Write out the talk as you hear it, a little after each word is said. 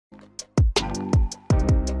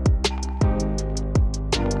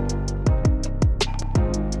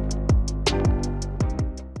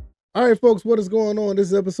All right, folks, what is going on? This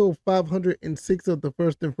is episode 506 of the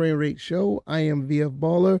First and Frame Rate Show. I am VF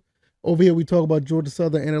Baller. Over here, we talk about Georgia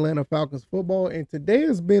Southern and Atlanta Falcons football. And today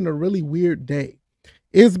has been a really weird day.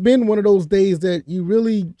 It's been one of those days that you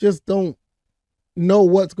really just don't know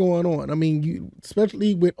what's going on. I mean,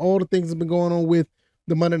 especially with all the things that have been going on with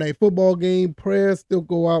the Monday Night Football game. Prayers still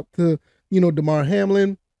go out to, Damar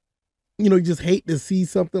Hamlin. You just hate to see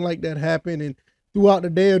something like that happen. And throughout the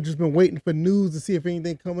day, I've just been waiting for news to see if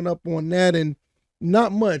anything coming up on that. And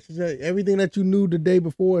not much. Everything that you knew the day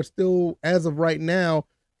before still, as of right now,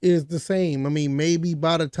 is the same. I mean, maybe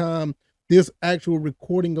by the time this actual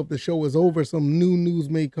recording of the show is over, some new news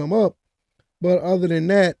may come up. But other than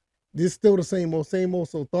that, this still the same old, same old.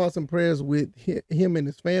 So thoughts and prayers with him and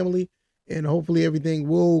his family. And hopefully everything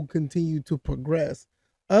will continue to progress.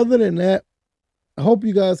 Other than that, I hope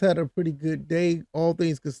you guys had a pretty good day, all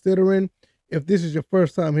things considering. If this is your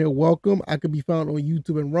first time here, welcome. I can be found on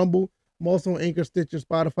YouTube and Rumble. I'm also on Anchor, Stitcher,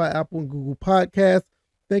 Spotify, Apple, and Google Podcasts.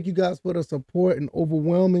 Thank you guys for the support, and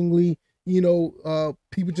overwhelmingly,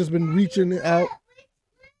 people just been reaching out.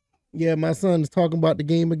 Yeah, my son is talking about the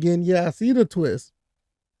game again. Yeah, I see the twist.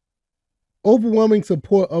 Overwhelming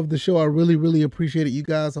support of the show. I really, really appreciate it. You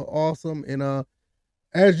guys are awesome. And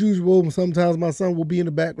as usual, sometimes my son will be in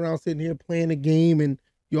the background sitting here playing the game. And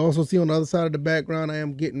you also see on the other side of the background, I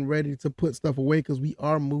am getting ready to put stuff away because we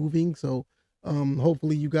are moving. So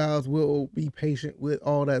hopefully you guys will be patient with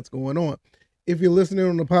all that's going on. If you're listening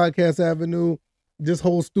on the podcast avenue, this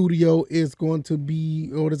whole studio is going to be,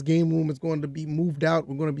 or this game room is going to be moved out.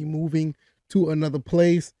 We're going to be moving to another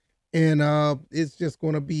place. And it's just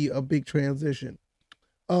going to be a big transition.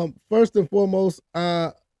 First and foremost,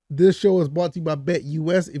 this show is brought to you by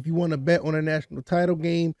BetUS. If you want to bet on a national title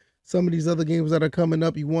game, some of these other games that are coming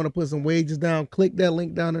up, you want to put some wagers down, click that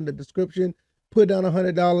link down in the description. Put down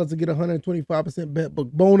 $100 to get 125% bet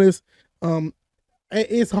book bonus.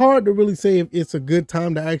 It's hard to really say if it's a good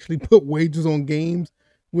time to actually put wagers on games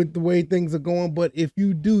with the way things are going, but if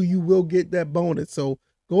you do, you will get that bonus. So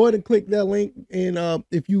go ahead and click that link, and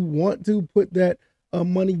if you want to put that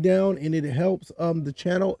money down, and it helps the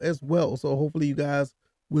channel as well. So hopefully you guys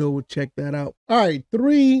will check that out. All right,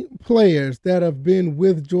 3 players that have been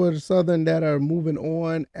with Georgia Southern that are moving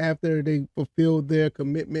on after they fulfilled their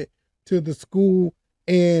commitment to the school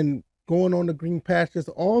and going on the green pastures.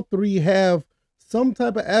 All 3 have some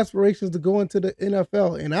type of aspirations to go into the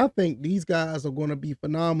NFL, and I think these guys are going to be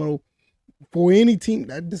phenomenal for any team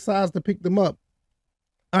that decides to pick them up.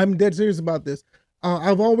 I'm dead serious about this.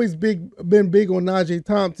 I've always been big on Najee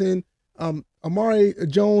Thompson. Amare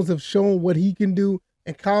Jones have shown what he can do,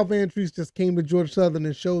 and Kyle Vantrease just came to Georgia Southern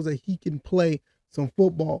and shows that he can play some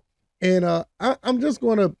football. And I'm just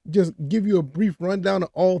going to just give you a brief rundown of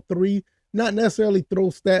all 3, not necessarily throw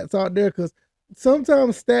stats out there because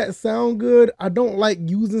sometimes stats sound good. I don't like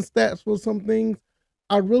using stats for some things.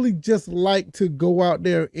 I really just like to go out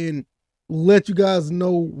there and let you guys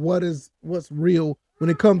know what's real when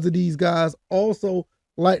it comes to these guys. Also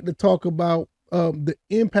like to talk about the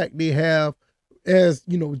impact they have as,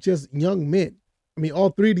 just young men. I mean, all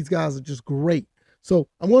 3 of these guys are just great. So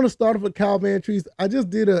I'm going to start off with Kyle Vantrease. I just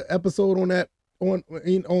did an episode on that,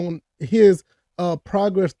 on his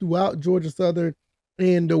progress throughout Georgia Southern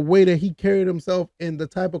and the way that he carried himself and the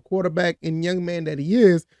type of quarterback and young man that he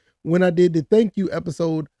is. When I did the thank you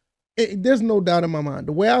episode, there's no doubt in my mind.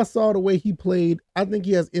 The way I saw the way he played, I think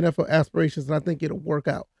he has NFL aspirations, and I think it'll work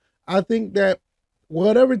out. I think that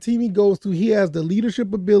whatever team he goes to, he has the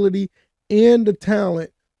leadership ability and the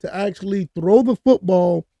talent to actually throw the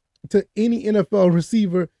football to any NFL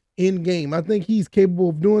receiver in game. I think he's capable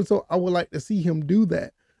of doing so. I would like to see him do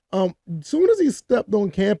that. As soon as he stepped on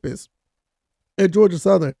campus at Georgia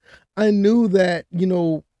Southern, I knew that,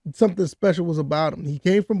 something special was about him. He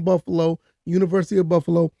came from Buffalo, University of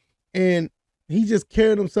Buffalo, and he just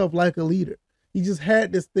carried himself like a leader. He just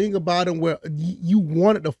had this thing about him where you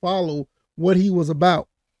wanted to follow what he was about.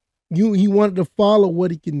 He wanted to follow what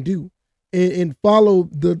he can do and follow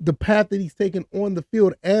the path that he's taken on the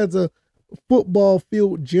field as a football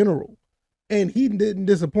field general. And he didn't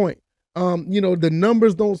disappoint. The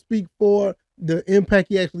numbers don't speak for the impact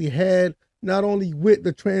he actually had, not only with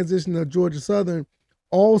the transition of Georgia Southern,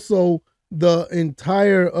 also the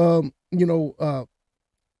entire,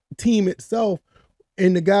 team itself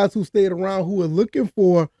and the guys who stayed around who were looking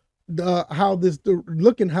for how this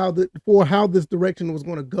direction was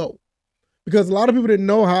going to go. Because a lot of people didn't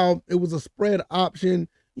know how it was a spread option.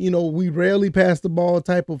 We rarely pass the ball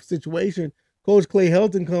type of situation. Coach Clay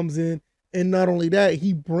Helton comes in, and not only that,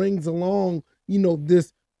 he brings along,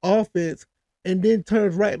 this offense and then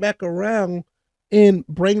turns right back around and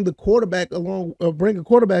bring the quarterback along, bring a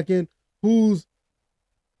quarterback in who's,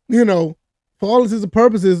 you know, for all intents and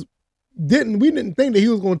purposes, we didn't think that he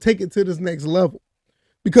was going to take it to this next level,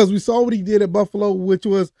 because we saw what he did at Buffalo, which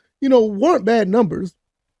was, weren't bad numbers.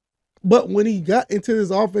 But when he got into this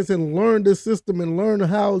offense and learned the system and learned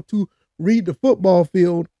how to read the football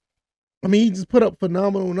field, I mean, he just put up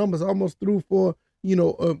phenomenal numbers. Almost threw for,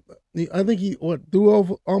 I think he threw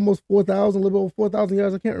over almost 4,000, a little over 4,000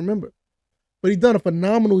 yards. I can't remember. But he done a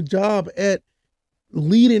phenomenal job at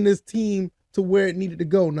leading this team to where it needed to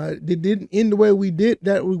go. Now, it didn't end the way we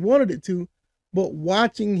wanted it to, but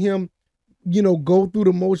watching him, go through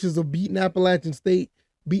the motions of beating Appalachian State,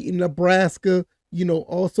 beating Nebraska,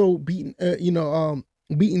 also beating,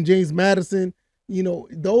 beating James Madison,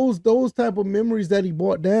 those type of memories that he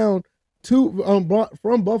brought down brought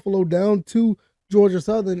from Buffalo down to Georgia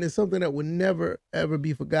Southern is something that would never, ever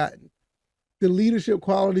be forgotten. The leadership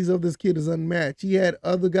qualities of this kid is unmatched. He had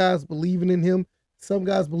other guys believing in him, some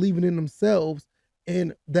guys believing in themselves,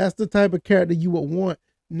 and that's the type of character you would want,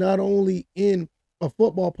 not only in a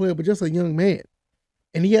football player, but just a young man.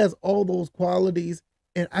 And he has all those qualities,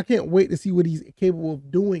 and I can't wait to see what he's capable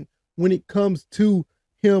of doing when it comes to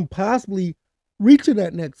him possibly reaching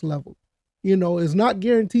that next level. It's not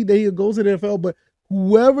guaranteed that he'll go to the NFL, but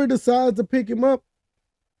whoever decides to pick him up,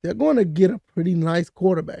 they're going to get a pretty nice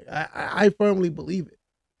quarterback. I firmly believe it.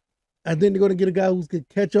 I think they're going to get a guy who can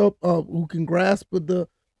catch up, who can grasp the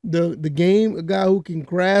game, a guy who can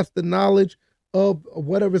grasp the knowledge of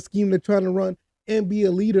whatever scheme they're trying to run and be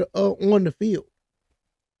a leader on the field.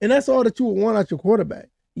 And that's all that you would want out your quarterback.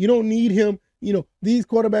 You don't need him, these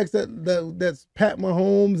quarterbacks that's Pat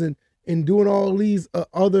Mahomes and doing all these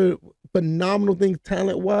other phenomenal things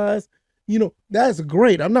talent-wise. That's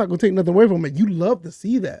great. I'm not going to take nothing away from it. You love to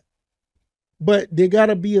see that. But they got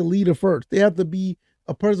to be a leader first. They have to be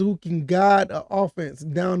a person who can guide an offense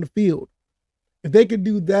down the field. If they can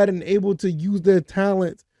do that and able to use their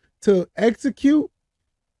talents to execute,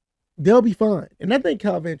 they'll be fine. And I think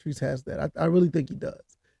Kyle Vantrease has that. I really think he does.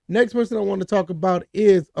 Next person I want to talk about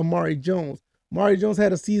is Amare Jones. Amare Jones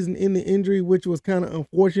had a season-ending injury, which was kind of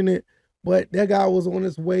unfortunate, but that guy was on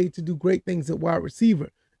his way to do great things at wide receiver.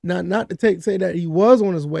 Now, not to say that he was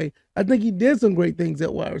on his way. I think he did some great things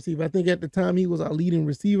at wide receiver. I think at the time he was our leading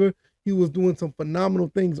receiver. He was doing some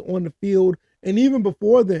phenomenal things on the field. And even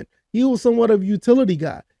before then, he was somewhat of a utility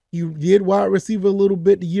guy. He did wide receiver a little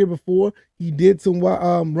bit the year before. He did some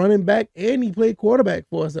running back, and he played quarterback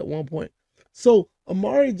for us at one point. So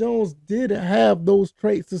Amare Jones did have those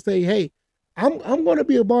traits to say, hey, I'm going to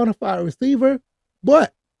be a bona fide receiver,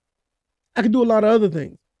 but I can do a lot of other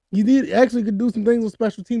things. He could do some things with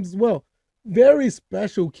special teams as well. Very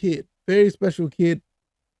special kid. Very special kid.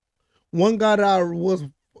 One guy that I was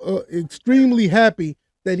extremely happy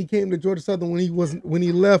that he came to Georgia Southern when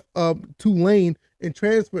he left Tulane and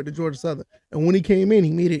transferred to Georgia Southern. And when he came in,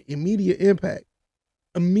 he made an immediate impact.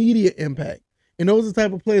 Immediate impact. And those are the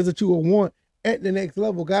type of players that you will want at the next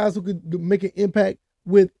level. Guys who could make an impact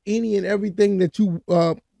with any and everything that you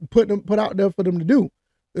put out there for them to do.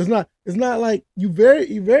 It's not like you very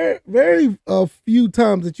few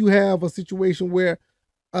times that you have a situation where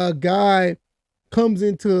a guy comes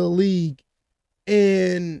into the league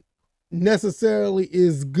and necessarily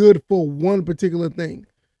is good for one particular thing.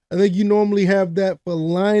 I think you normally have that for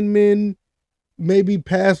linemen, maybe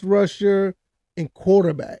pass rusher, and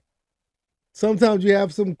quarterback. Sometimes you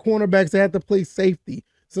have some cornerbacks that have to play safety.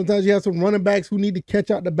 Sometimes you have some running backs who need to catch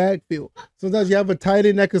out the backfield. Sometimes you have a tight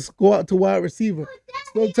end that can score out to wide receiver.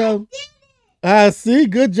 Sometimes I see.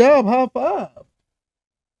 Good job. High five.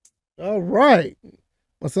 All right.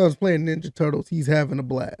 My son's playing Ninja Turtles. He's having a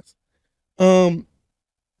blast.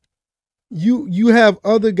 You have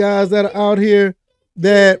other guys that are out here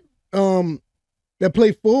that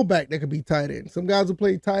play fullback that could be tight end. Some guys who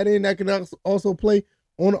play tight end that can also play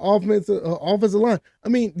on the offensive line. I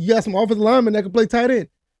mean, you got some offensive linemen that can play tight end.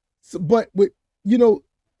 So, but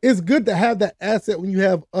it's good to have that asset when you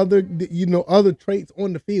have other traits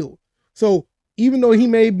on the field. So even though he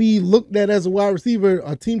may be looked at as a wide receiver,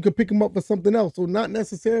 a team could pick him up for something else. So not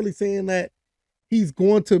necessarily saying that he's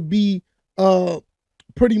going to be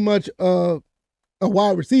pretty much a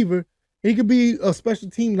wide receiver. He could be a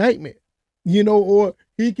special team nightmare, or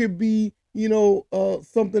he could be,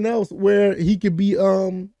 something else where he could be,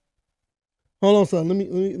 hold on, son. Let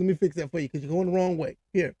me fix that for you because you're going the wrong way.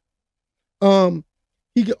 Here.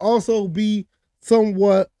 He could also be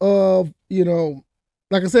somewhat of,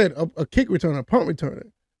 like I said, a kick returner, a punt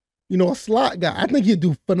returner, a slot guy. I think he'd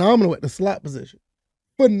do phenomenal at the slot position.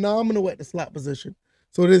 Phenomenal at the slot position.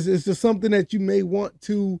 So it's just something that you may want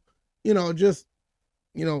to, just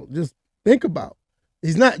think about.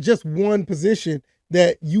 He's not just one position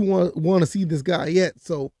that you want to see this guy yet.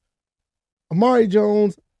 So Amare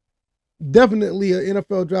Jones, definitely an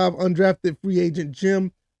NFL drive, undrafted free agent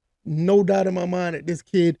gem. No doubt in my mind that this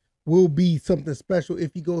kid will be something special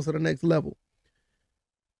if he goes to the next level.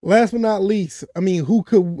 Last but not least, I mean,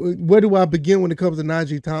 where do I begin when it comes to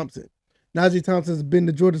Najee Thompson? Najee Thompson's been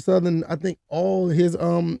to Georgia Southern, I think, all his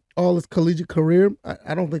collegiate career.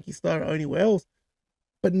 I don't think he started anywhere else.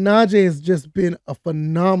 But Najee has just been a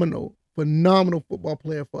phenomenal football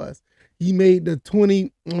player for us. He made the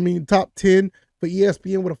top 10 for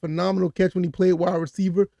ESPN with a phenomenal catch when he played wide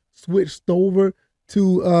receiver, switched over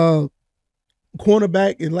to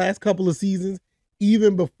cornerback in the last couple of seasons.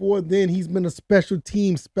 Even before then, he's been a special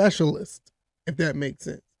team specialist, if that makes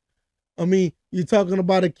sense. I mean, you're talking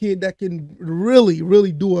about a kid that can really,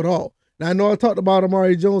 really do it all. Now, I know I talked about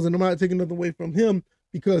Amare Jones, and I'm not taking nothing away from him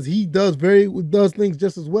because he does things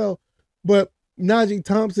just as well. But Najee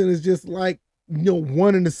Thompson is just like,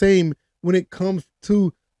 one and the same when it comes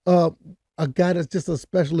to a guy that's just a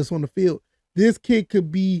specialist on the field. This kid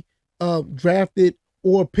could be drafted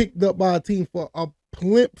or picked up by a team for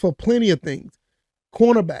plenty of things.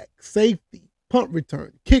 Cornerback, safety, punt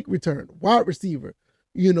return, kick return, wide receiver,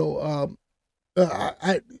 it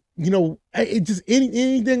just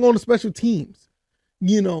anything on the special teams.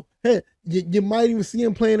 Hey, you might even see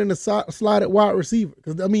him playing in the slot at wide receiver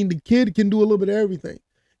because I mean the kid can do a little bit of everything.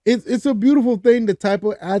 It's a beautiful thing, the type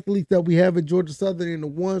of athletes that we have at Georgia Southern and the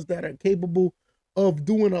ones that are capable of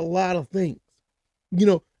doing a lot of things.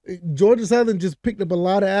 Georgia Southern just picked up a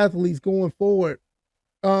lot of athletes going forward.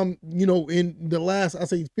 In the last, I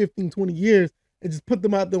say 15, 20 years, and just put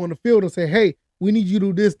them out there on the field and say, hey, we need you to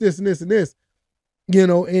do this, this, and this, and this,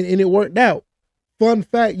 and it worked out. Fun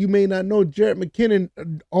fact, you may not know, Jarrett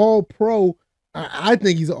McKinnon, all pro, I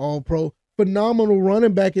think he's an all pro, phenomenal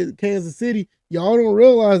running back at Kansas City. Y'all don't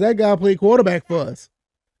realize that guy played quarterback for us.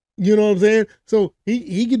 You know what I'm saying? So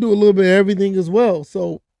he can do a little bit of everything as well.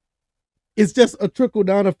 So it's just a trickle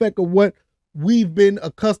down effect of what we've been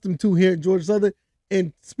accustomed to here at Georgia Southern.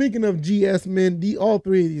 And speaking of GS men, all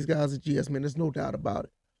three of these guys are GS men. There's no doubt about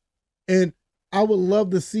it. And I would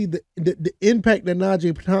love to see the impact that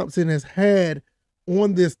Najee Thompson has had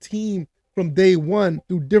on this team from day one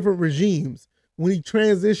through different regimes. When he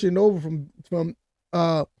transitioned over from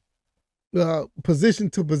position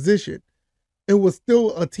to position, and was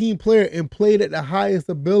still a team player and played at the highest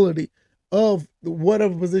ability of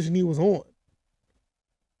whatever position he was on.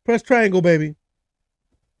 Press triangle, baby.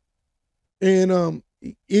 And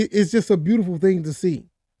it's just a beautiful thing to see.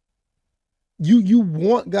 You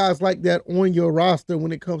want guys like that on your roster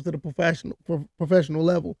when it comes to the professional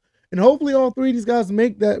level, and hopefully all three of these guys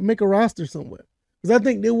make a roster somewhere, because I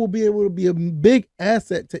think they will be able to be a big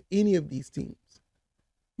asset to any of these teams.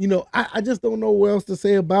 I just don't know what else to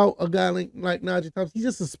say about a guy like Najee Thompson. He's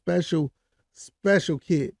just a special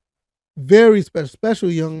kid, very special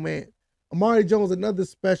young man. Amare Jones, another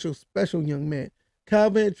special young man. Kyle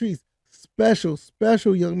Vantrease,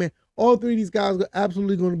 special young man. All three of these guys are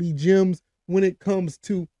absolutely going to be gems when it comes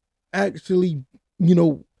to actually,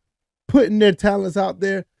 putting their talents out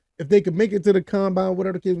there. If they can make it to the combine,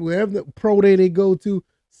 whatever the kids, wherever the pro day they go to,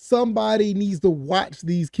 somebody needs to watch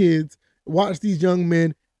these kids, watch these young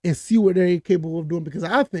men, and see what they're capable of doing, because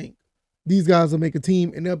I think these guys will make a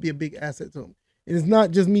team and they'll be a big asset to them. And it's not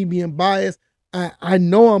just me being biased. I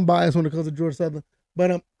know I'm biased when it comes to Georgia Southern, but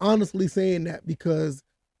I'm honestly saying that because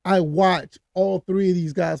I watch all three of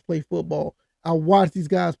these guys play football. I watch these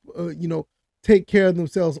guys, take care of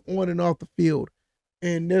themselves on and off the field.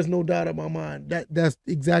 And there's no doubt in my mind that that's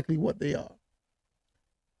exactly what they are.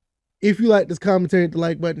 If you like this commentary, hit the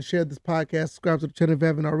like button, share this podcast, subscribe to the channel if you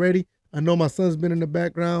haven't already. I know my son's been in the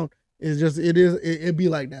background. It be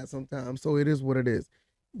like that sometimes. So it is what it is.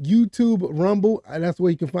 YouTube, Rumble, that's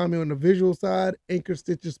where you can find me on the visual side. Anchor,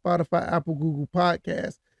 Stitcher, Spotify, Apple, Google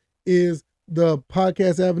Podcasts is the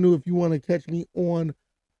podcast avenue if you want to catch me on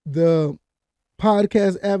the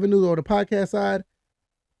podcast avenue or the podcast side.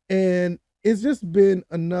 And it's just been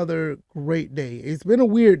another great day. It's been a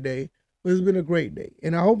weird day, but it's been a great day.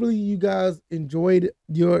 And hopefully you guys enjoyed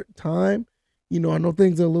your time. I know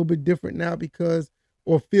things are a little bit different now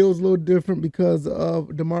feels a little different because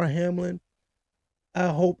of Damar Hamlin. I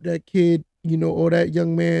hope that kid, or that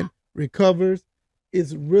young man recovers.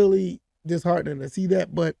 It's really disheartening to see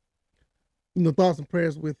that, but, thoughts and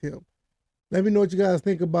prayers with him. Let me know what you guys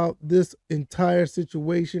think about this entire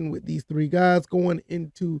situation with these three guys going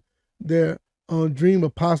into their dream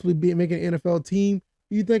of possibly making an NFL team.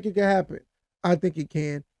 Do you think it can happen? I think it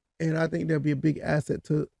can, and I think there'll be a big asset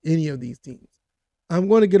to any of these teams. I'm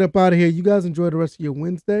going to get up out of here. You guys enjoy the rest of your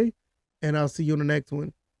Wednesday, and I'll see you on the next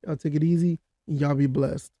one. Y'all take it easy and y'all be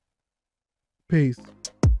blessed. Peace.